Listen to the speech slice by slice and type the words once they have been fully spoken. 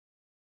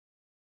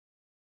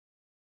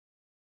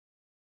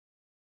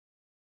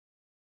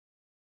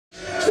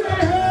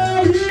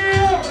hell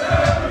yeah!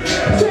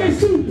 Say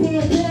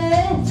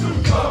Superbrawl!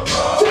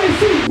 Say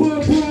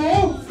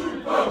Superbrawl!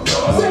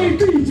 Say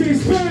DJ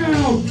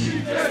Spell!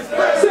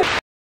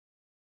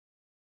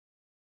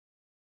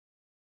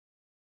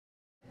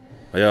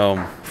 Yeah,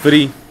 I'm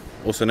Fitty,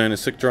 also known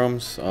as Sick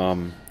Drums.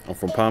 I'm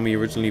from Palmy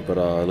originally, but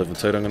I live in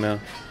Tauranga now.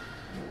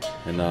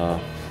 And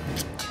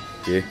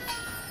yeah.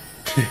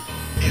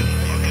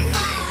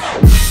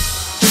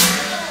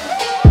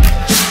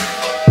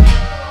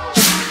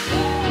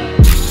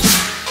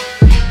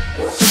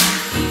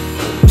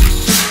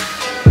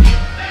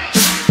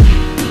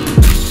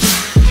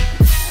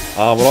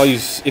 Well, I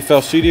use FL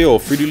Studio or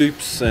Fruity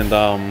Loops, and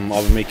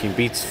I've been making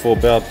beats for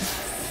about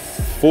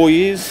 4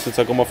 years since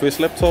I got my first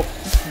laptop,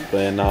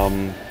 and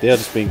yeah, I've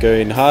just been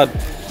going hard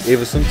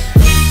ever since.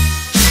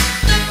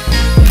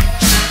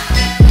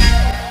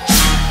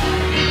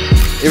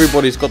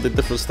 Everybody's got their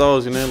different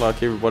styles, you know,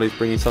 like everybody's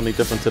bringing something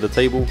different to the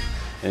table,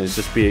 and it's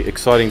just be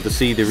exciting to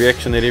see the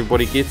reaction that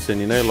everybody gets,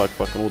 and you know, like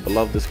fucking all the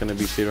love that's going to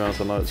be shared around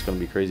tonight. It's going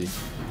to be crazy.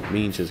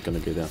 Mean shit's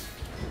going to go down.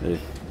 Yeah.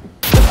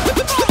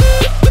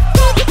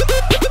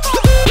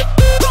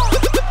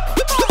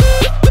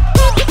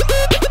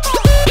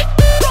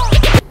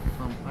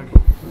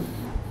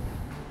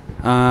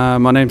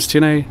 My name's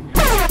Tine.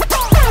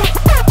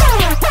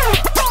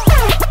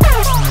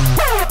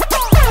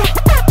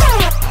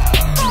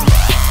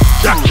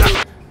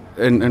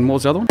 And what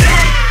was the other one?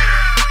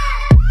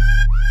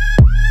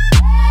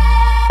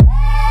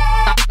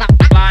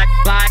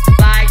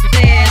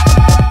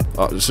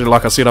 So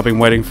like I said, I've been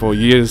waiting for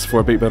years for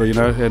a beat battle, you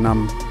know, and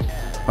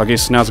I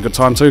guess now's a good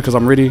time too because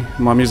I'm ready.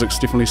 My music's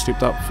definitely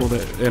stepped up for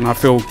that, and I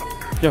feel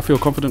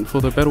confident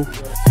for the battle.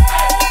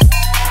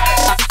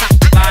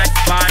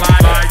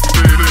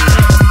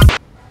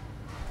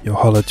 Yo,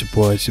 holla at your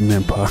boy, it's your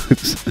man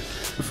Parks.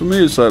 For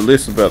me, it's like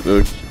less about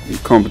the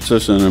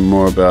competition and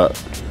more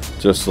about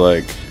just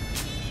like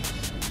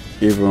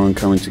everyone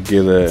coming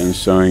together and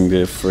showing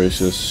their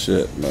freshest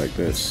shit. Like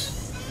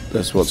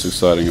that's what's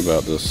exciting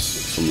about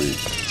this for me.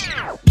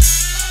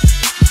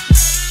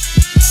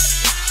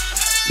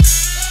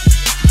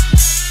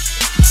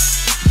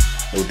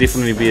 It will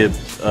definitely be an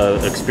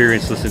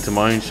experience listening to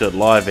my own shit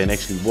live and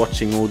actually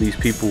watching all these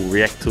people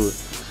react to it.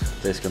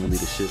 That's going to be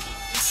the shit.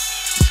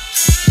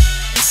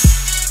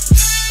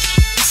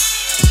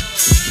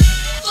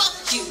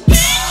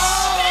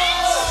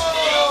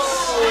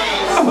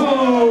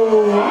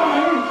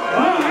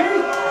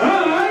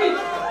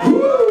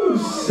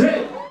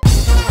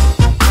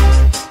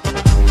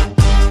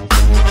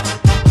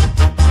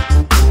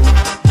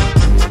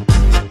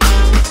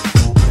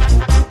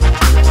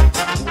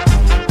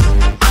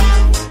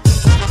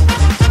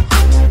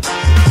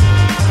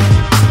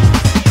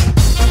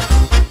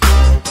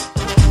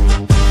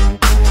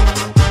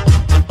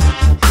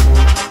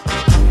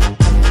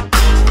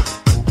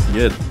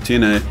 Yeah,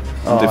 Tine.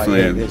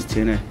 Definitely. Yeah, there's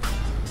Tine.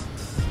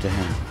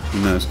 Damn. You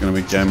know, it's going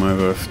to be game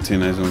over if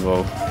Tine's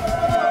involved.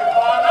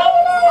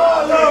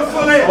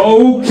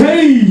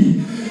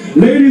 Okay,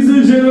 ladies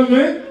and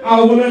gentlemen,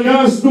 I will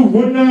announce the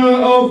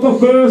winner of the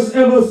first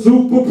ever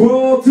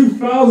Superbrawl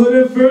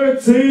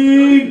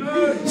 2013.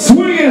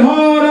 Swinging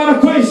hard out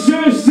of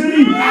Christchurch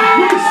City.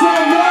 Make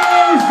some